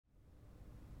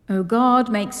O God,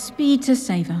 make speed to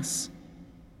save us.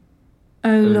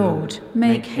 O Lord,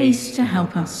 make haste to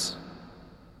help us.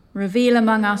 Reveal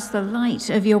among us the light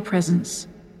of your presence,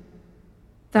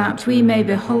 that we may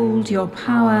behold your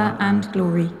power and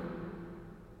glory.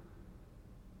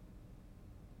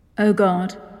 O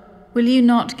God, will you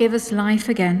not give us life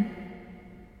again,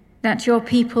 that your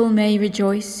people may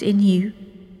rejoice in you?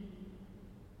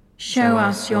 Show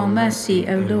us your mercy,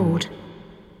 O Lord,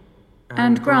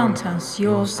 and grant us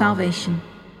your salvation.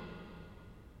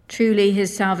 Truly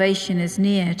his salvation is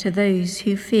near to those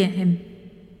who fear him,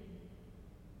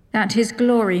 that his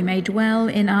glory may dwell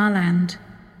in our land.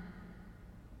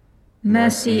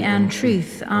 Mercy and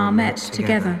truth are met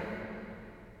together.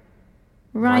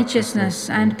 Righteousness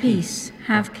and peace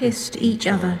have kissed each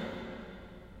other.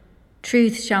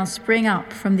 Truth shall spring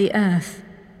up from the earth,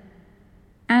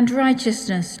 and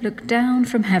righteousness look down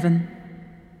from heaven.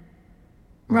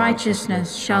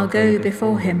 Righteousness shall go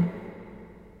before him,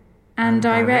 and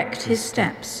direct his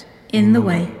steps in the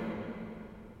way.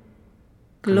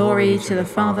 Glory to the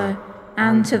Father,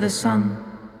 and to the Son,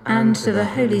 and to the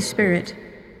Holy Spirit,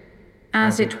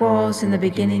 as it was in the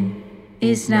beginning,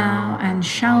 is now, and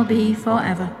shall be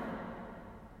forever.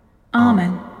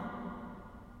 Amen.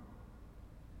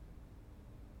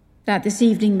 That this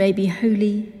evening may be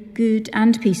holy, good,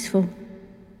 and peaceful,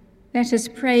 let us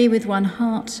pray with one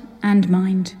heart and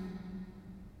mind.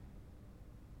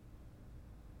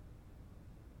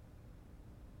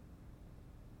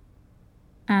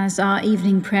 As our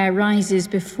evening prayer rises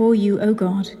before you, O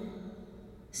God,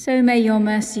 so may your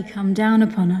mercy come down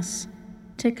upon us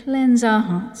to cleanse our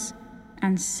hearts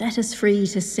and set us free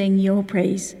to sing your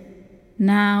praise,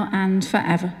 now and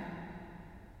forever.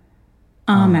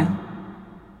 Amen.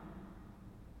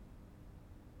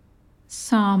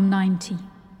 Psalm 90.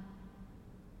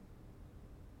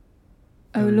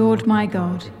 O Lord my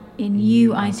God, in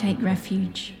you I take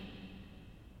refuge.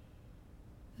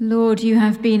 Lord, you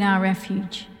have been our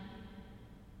refuge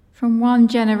from one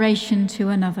generation to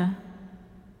another.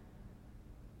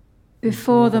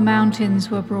 Before the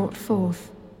mountains were brought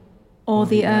forth, or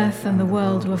the earth and the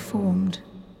world were formed.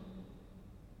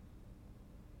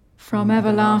 From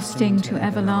everlasting to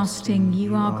everlasting,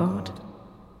 you are God.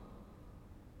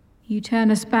 You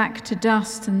turn us back to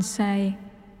dust and say,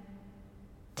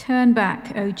 "Turn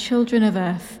back, O children of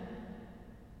earth,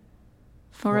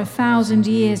 for 1,000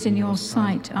 years in your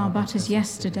sight are but as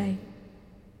yesterday,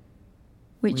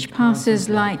 which passes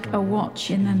like a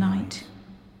watch in the night."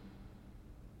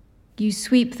 You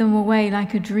sweep them away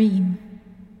like a dream.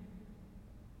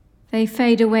 They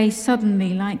fade away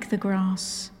suddenly like the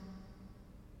grass.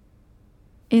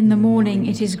 In the morning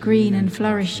it is green and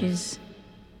flourishes.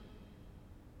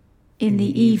 In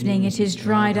the evening it is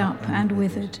dried up and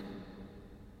withered.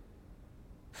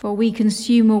 For we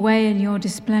consume away in your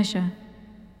displeasure.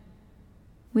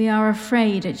 We are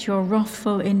afraid at your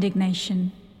wrathful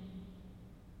indignation.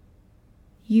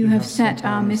 You have set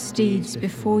our misdeeds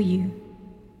before you,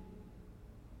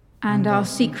 and our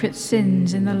secret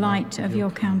sins in the light of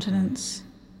your countenance.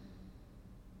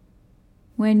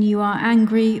 When you are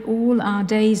angry, all our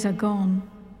days are gone.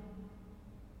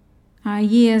 Our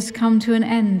years come to an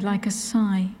end like a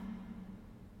sigh.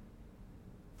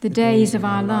 The days of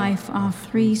our life are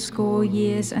 60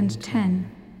 years and 10,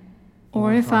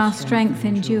 or if our strength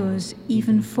endures,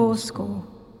 even 80.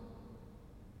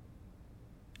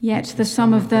 Yet the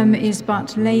sum of them is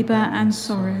but labor and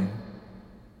sorrow,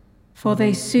 for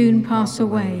they soon pass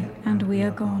away and we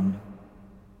are gone.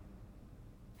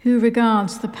 Who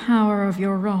regards the power of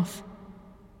your wrath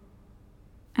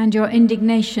and your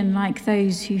indignation like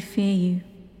those who fear you?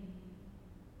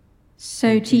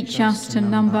 So teach us to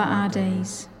number our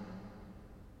days,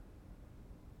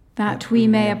 that we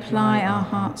may apply our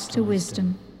hearts to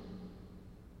wisdom.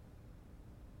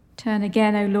 Turn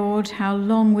again, O Lord, how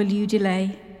long will you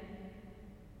delay?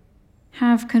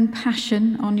 Have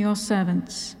compassion on your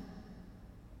servants.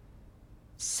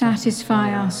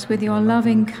 Satisfy us with your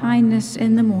loving kindness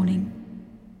in the morning,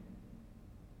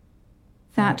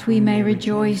 that we may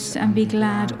rejoice and be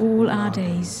glad all our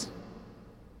days.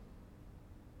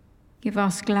 Give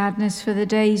us gladness for the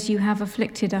days you have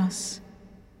afflicted us,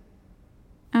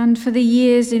 and for the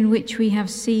years in which we have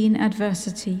seen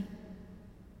adversity.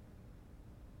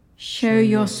 Show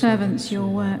your servants your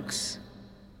works,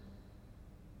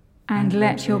 and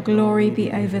let your glory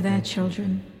be over their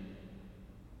children.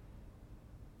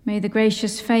 May the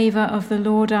gracious favor of the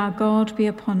Lord our God be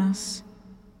upon us.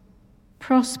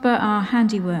 Prosper our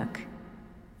handiwork,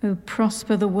 O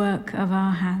prosper the work of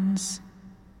our hands.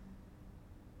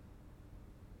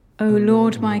 O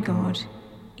Lord my God,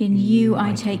 in you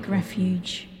I take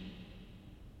refuge.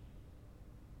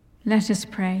 Let us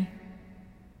pray.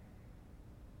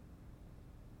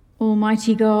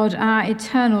 Almighty God, our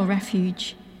eternal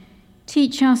refuge,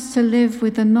 teach us to live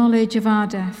with the knowledge of our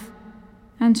death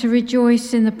and to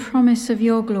rejoice in the promise of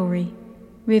your glory,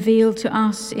 revealed to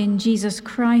us in Jesus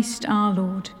Christ our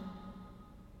Lord.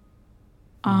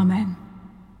 Amen.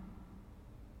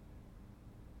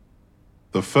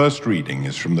 The first reading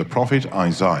is from the prophet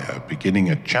Isaiah, beginning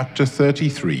at chapter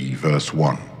 33, verse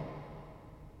 1.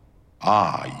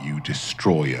 Ah, you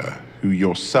destroyer, who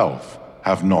yourself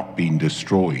have not been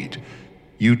destroyed,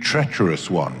 you treacherous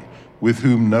one, with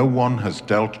whom no one has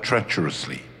dealt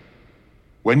treacherously.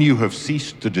 When you have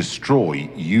ceased to destroy,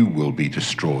 you will be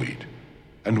destroyed.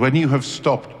 And when you have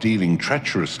stopped dealing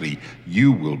treacherously,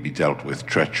 you will be dealt with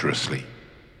treacherously.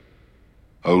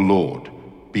 O Lord,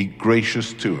 be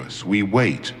gracious to us, we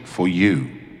wait for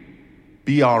you.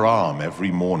 Be our arm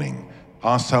every morning,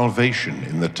 our salvation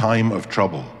in the time of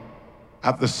trouble.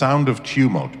 At the sound of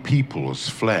tumult, peoples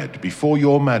fled. Before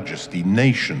your majesty,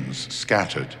 nations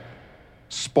scattered.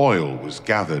 Spoil was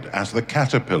gathered as the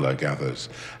caterpillar gathers.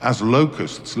 As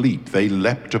locusts leap, they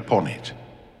leapt upon it.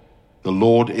 The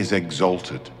Lord is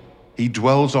exalted. He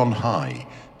dwells on high.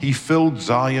 He filled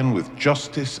Zion with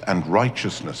justice and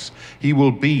righteousness. He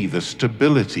will be the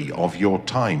stability of your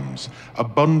times,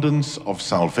 abundance of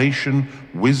salvation,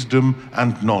 wisdom,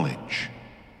 and knowledge.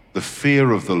 The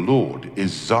fear of the Lord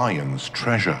is Zion's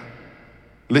treasure.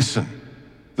 Listen,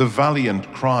 the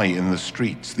valiant cry in the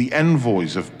streets, the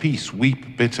envoys of peace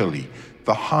weep bitterly.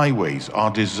 The highways are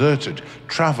deserted,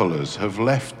 travelers have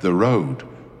left the road.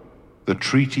 The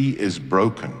treaty is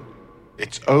broken,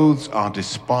 its oaths are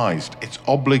despised, its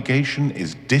obligation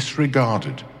is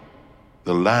disregarded.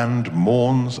 The land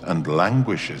mourns and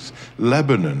languishes,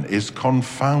 Lebanon is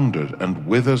confounded and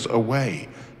withers away.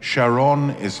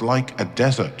 Sharon is like a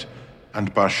desert,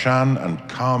 and Bashan and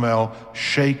Carmel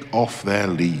shake off their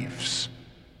leaves.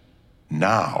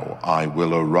 Now I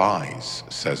will arise,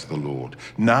 says the Lord.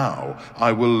 Now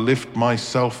I will lift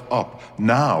myself up.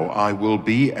 Now I will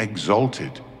be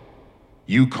exalted.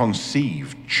 You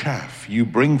conceive chaff, you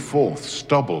bring forth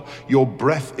stubble. Your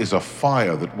breath is a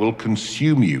fire that will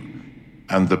consume you,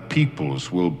 and the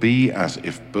peoples will be as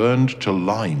if burned to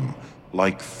lime,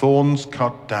 like thorns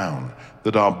cut down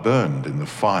that are burned in the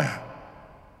fire.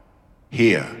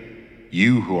 Hear,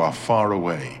 you who are far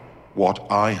away, what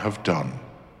I have done,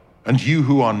 and you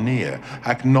who are near,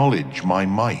 acknowledge my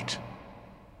might.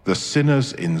 The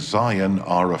sinners in Zion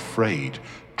are afraid,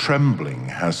 trembling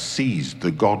has seized the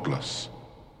godless.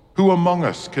 Who among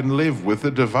us can live with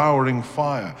the devouring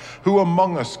fire? Who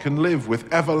among us can live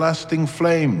with everlasting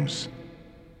flames?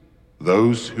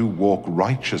 Those who walk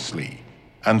righteously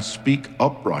and speak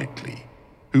uprightly,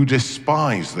 who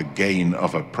despise the gain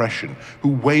of oppression, who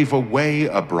wave away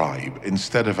a bribe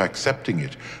instead of accepting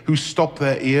it, who stop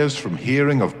their ears from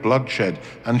hearing of bloodshed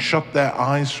and shut their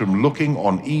eyes from looking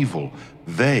on evil,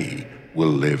 they will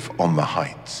live on the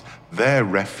heights. Their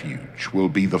refuge will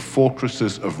be the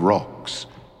fortresses of rocks.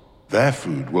 Their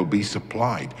food will be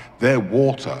supplied, their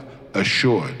water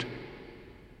assured.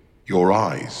 Your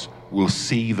eyes will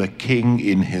see the King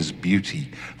in his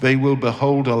beauty. They will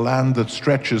behold a land that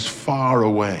stretches far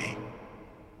away.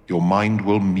 Your mind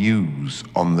will muse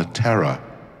on the terror.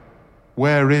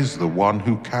 Where is the one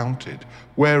who counted?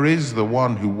 Where is the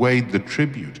one who weighed the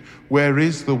tribute? Where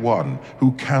is the one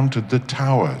who counted the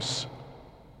towers?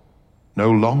 No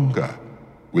longer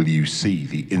will you see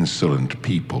the insolent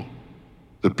people,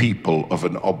 the people of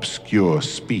an obscure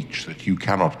speech that you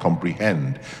cannot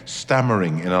comprehend,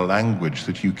 stammering in a language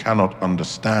that you cannot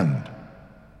understand.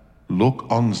 Look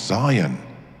on Zion,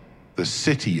 the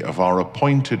city of our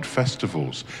appointed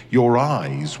festivals. Your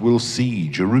eyes will see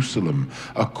Jerusalem,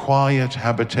 a quiet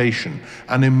habitation,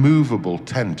 an immovable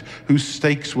tent, whose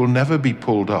stakes will never be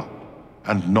pulled up,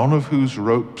 and none of whose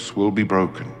ropes will be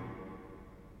broken.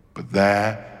 But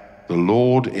there, the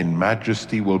Lord in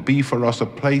majesty will be for us a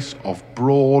place of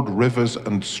broad rivers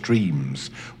and streams,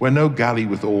 where no galley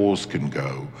with oars can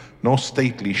go, nor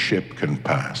stately ship can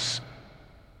pass.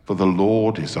 For the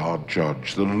Lord is our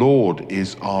judge, the Lord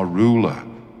is our ruler,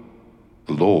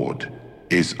 the Lord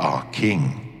is our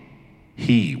King.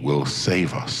 He will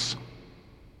save us.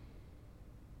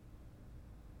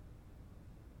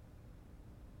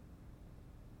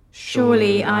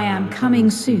 Surely I am coming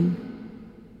soon.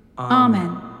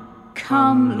 Amen.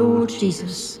 Come, Lord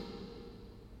Jesus.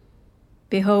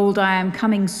 Behold, I am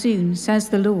coming soon, says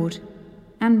the Lord,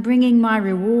 and bringing my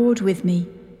reward with me,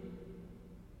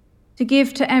 to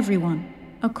give to everyone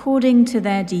according to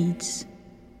their deeds.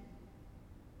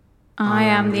 I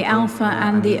am the Alpha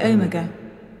and the Omega,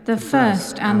 the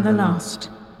first and the last.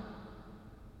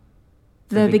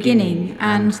 the beginning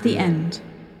and the end.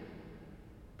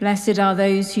 Blessed are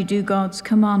those who do God's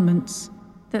commandments,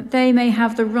 that they may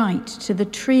have the right to the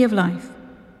tree of life,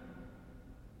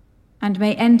 and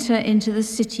may enter into the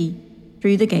city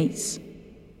through the gates.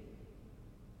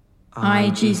 I,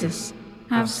 Jesus,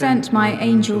 have sent my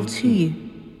angel to you,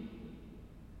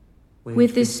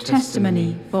 with this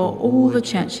testimony for all the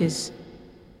churches.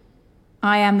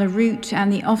 I am the root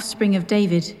and the offspring of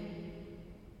David.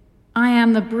 I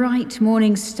am the bright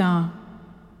morning star.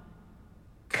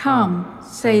 Come,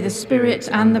 say the Spirit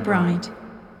and the bride.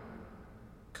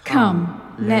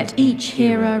 Come, let each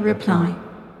hearer reply.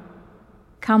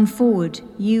 Come forward,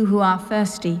 you who are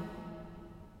thirsty.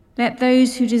 Let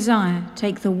those who desire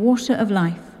take the water of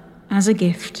life as a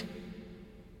gift.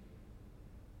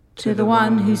 To the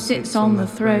one who sits on the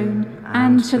throne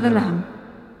and to the Lamb,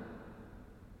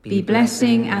 be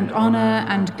blessing and honor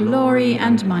and glory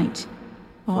and might,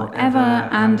 forever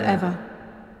and ever.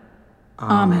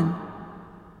 Amen.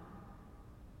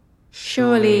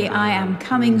 Surely I am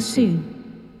coming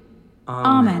soon.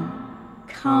 Amen.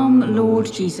 Come,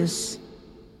 Lord Jesus.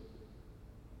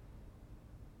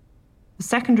 The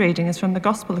second reading is from the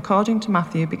Gospel according to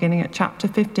Matthew, beginning at chapter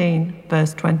 15,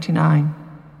 verse 29.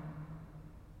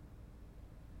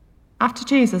 After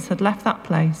Jesus had left that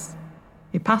place,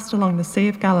 he passed along the Sea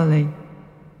of Galilee,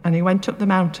 and he went up the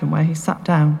mountain where he sat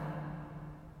down.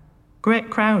 Great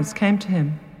crowds came to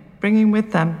him, bringing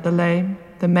with them the lame,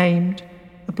 the maimed,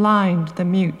 the blind, the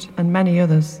mute, and many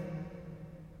others.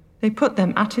 They put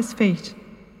them at his feet,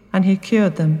 and he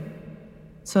cured them,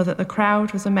 so that the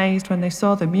crowd was amazed when they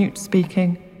saw the mute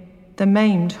speaking, the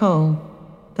maimed whole,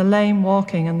 the lame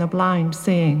walking, and the blind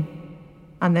seeing,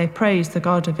 and they praised the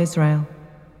God of Israel.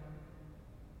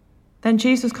 Then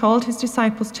Jesus called his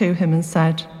disciples to him and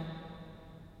said,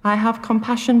 I have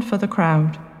compassion for the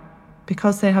crowd,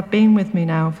 because they have been with me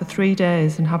now for 3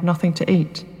 days and have nothing to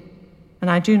eat,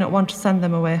 and I do not want to send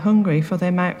them away hungry, for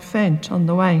they might faint on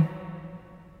the way.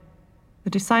 The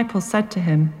disciples said to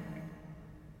him,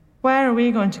 Where are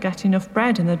we going to get enough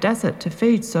bread in the desert to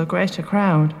feed so great a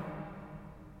crowd?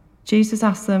 Jesus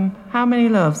asked them, How many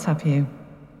loaves have you?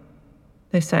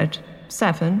 They said,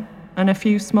 7, and a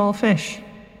few small fish.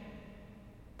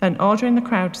 Then, ordering the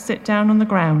crowd to sit down on the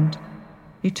ground,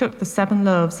 he took the 7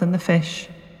 loaves and the fish,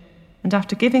 and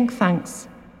after giving thanks,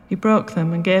 he broke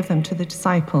them and gave them to the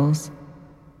disciples,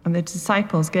 and the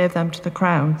disciples gave them to the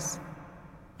crowds.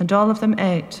 And all of them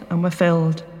ate and were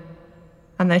filled.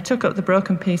 And they took up the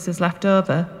broken pieces left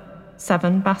over,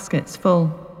 7 baskets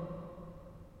full.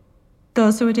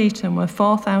 Those who had eaten were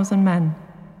 4,000 men,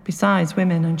 besides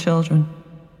women and children.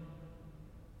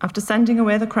 After sending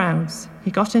away the crowds, he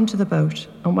got into the boat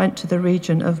and went to the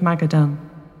region of Magadan.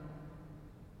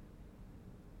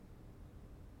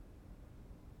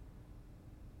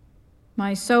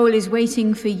 My soul is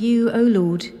waiting for you, O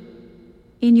Lord.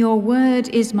 In your word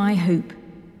is my hope.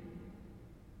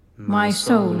 My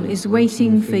soul is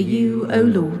waiting for you, O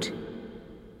Lord.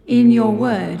 In your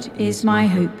word is my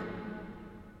hope.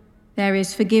 There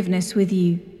is forgiveness with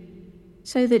you,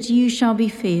 so that you shall be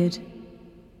feared.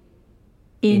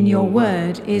 In your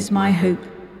word is my hope.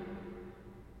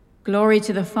 Glory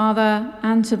to the Father,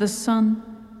 and to the Son,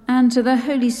 and to the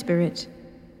Holy Spirit.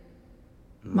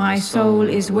 My soul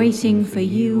is waiting for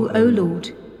you, O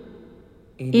Lord.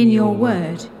 In your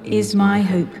word is my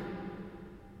hope.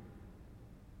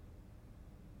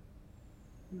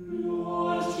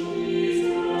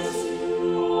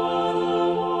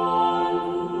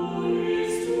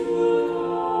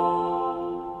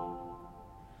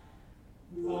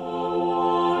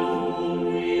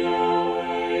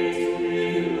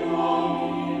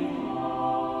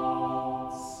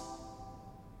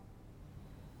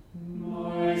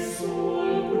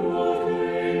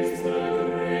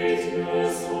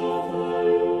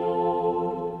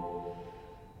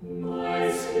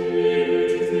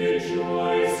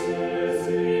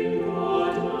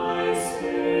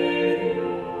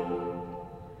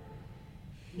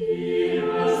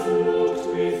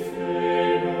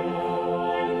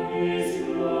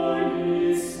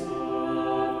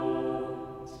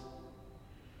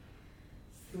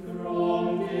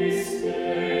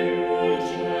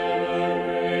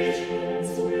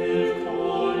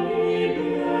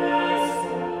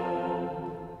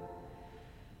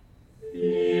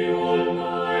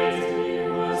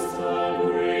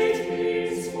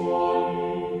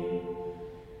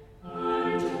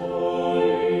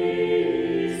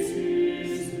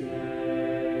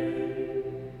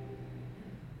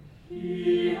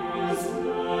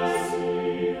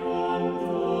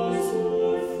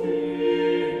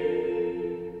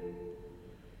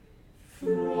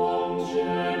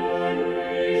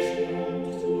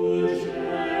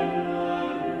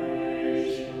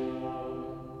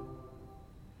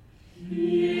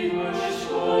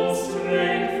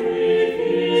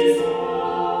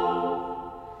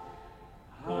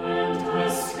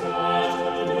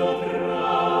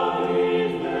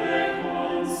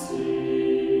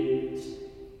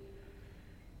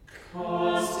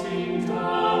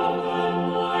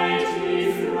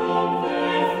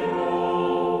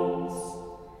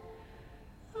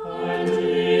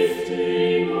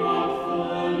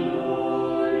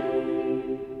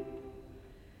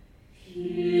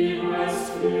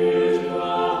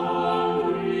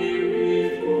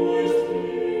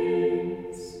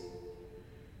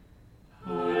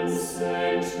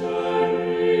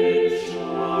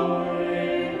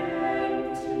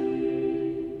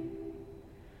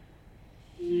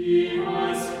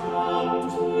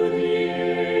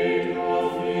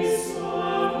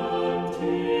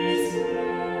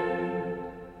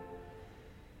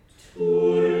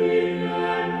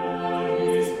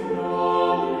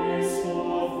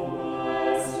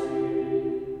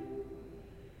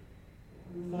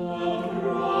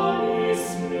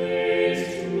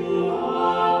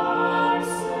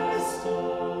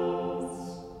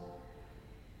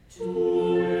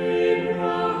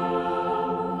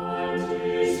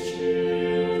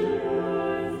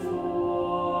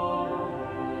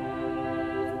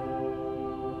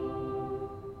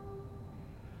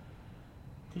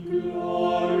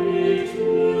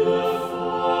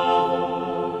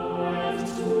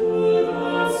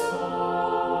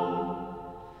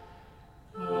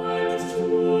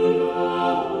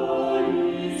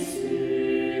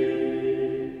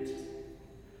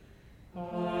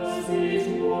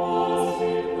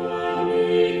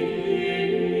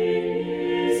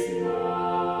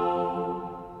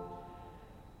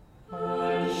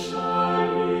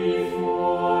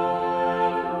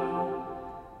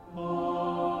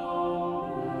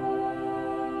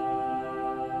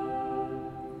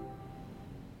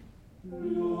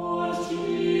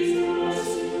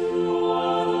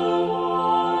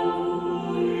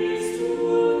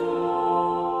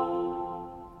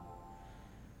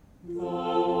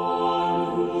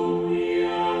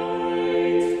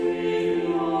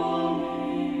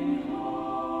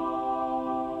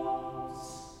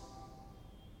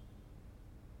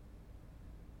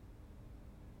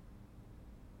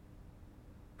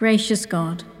 Gracious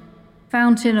God,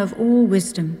 fountain of all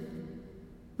wisdom,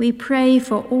 we pray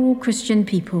for all Christian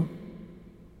people,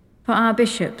 for our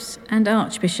bishops and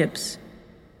archbishops,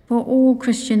 for all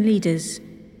Christian leaders,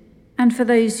 and for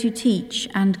those who teach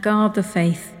and guard the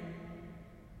faith.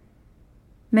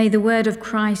 May the word of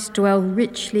Christ dwell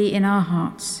richly in our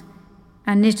hearts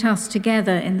and knit us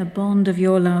together in the bond of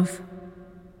your love.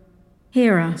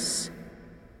 Hear us.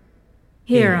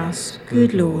 Hear us,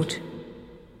 good Lord.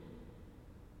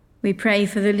 We pray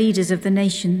for the leaders of the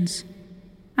nations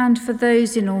and for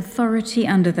those in authority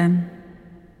under them.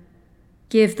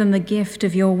 Give them the gift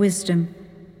of your wisdom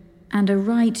and a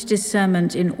right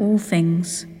discernment in all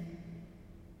things.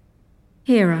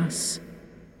 Hear us.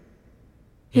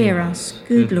 Hear us,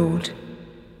 good Lord.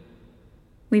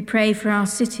 We pray for our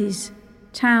cities,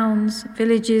 towns,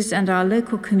 villages, and our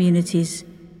local communities,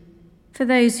 for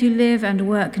those who live and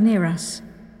work near us,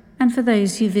 and for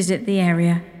those who visit the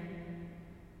area.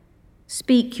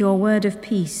 Speak your word of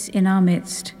peace in our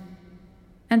midst,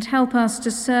 and help us to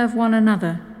serve one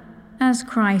another as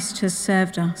Christ has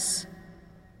served us.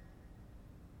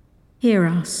 Hear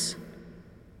us.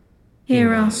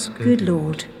 Hear us, good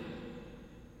Lord.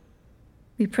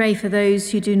 We pray for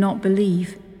those who do not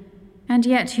believe, and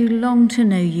yet who long to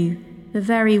know you, the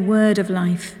very word of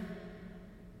life.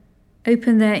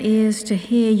 Open their ears to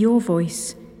hear your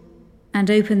voice, and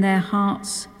open their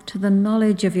hearts to the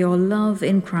knowledge of your love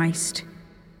in Christ.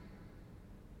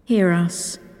 Hear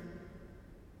us.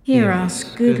 Hear us,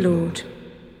 good Lord.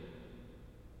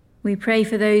 We pray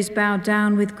for those bowed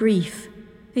down with grief,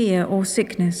 fear, or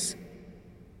sickness,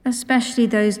 especially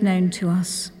those known to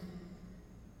us.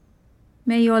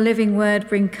 May your living word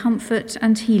bring comfort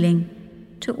and healing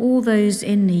to all those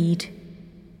in need.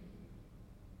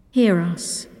 Hear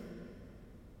us.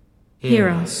 Hear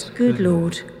us, good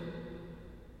Lord.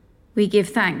 We give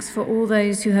thanks for all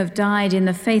those who have died in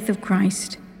the faith of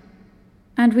Christ,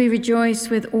 and we rejoice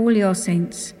with all your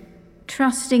saints,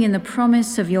 trusting in the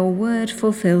promise of your word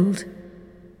fulfilled.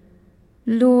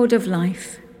 Lord of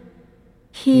life,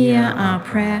 hear our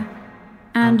prayer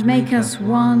and make us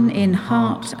one in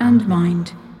heart and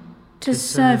mind, to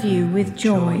serve you with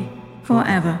joy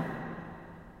forever.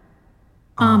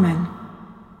 Amen.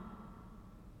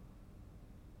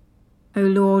 O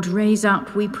Lord, raise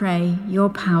up, we pray, your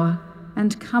power,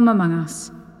 and come among us,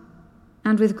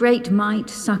 and with great might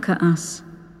succour us,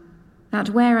 that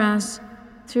whereas,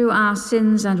 through our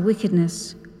sins and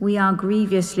wickedness, we are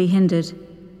grievously hindered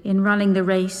in running the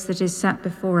race that is set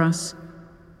before us,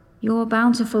 your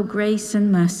bountiful grace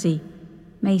and mercy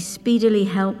may speedily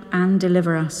help and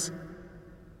deliver us.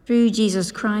 Through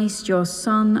Jesus Christ, your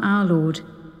Son, our Lord,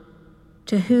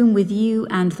 to whom with you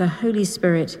and the Holy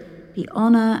Spirit be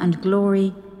honour and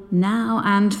glory, now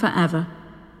and forever.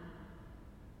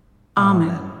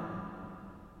 Amen.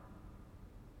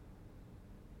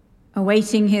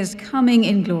 Awaiting his coming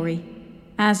in glory,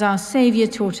 as our Saviour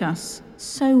taught us,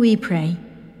 so we pray.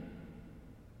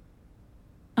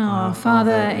 Our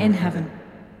Father in heaven,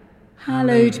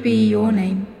 Hallowed be your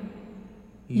name.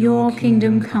 Your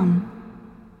kingdom come.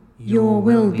 Your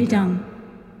will be done,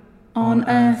 on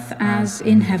earth as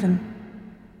in heaven.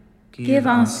 Give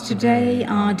us today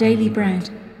our daily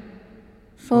bread.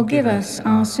 Forgive us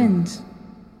our sins,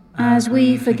 as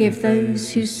we forgive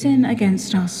those who sin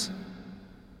against us.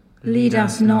 Lead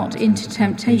us not into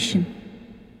temptation,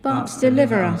 but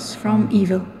deliver us from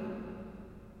evil.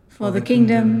 For the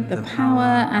kingdom, the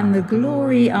power, and the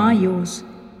glory are yours,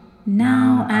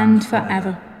 now and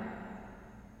forever.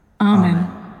 Amen.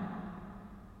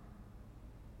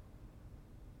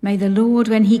 May the Lord,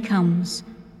 when he comes,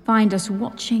 find us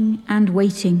watching and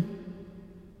waiting.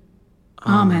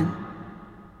 Amen.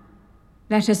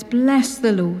 Let us bless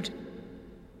the Lord.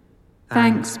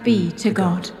 Thanks be to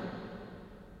God.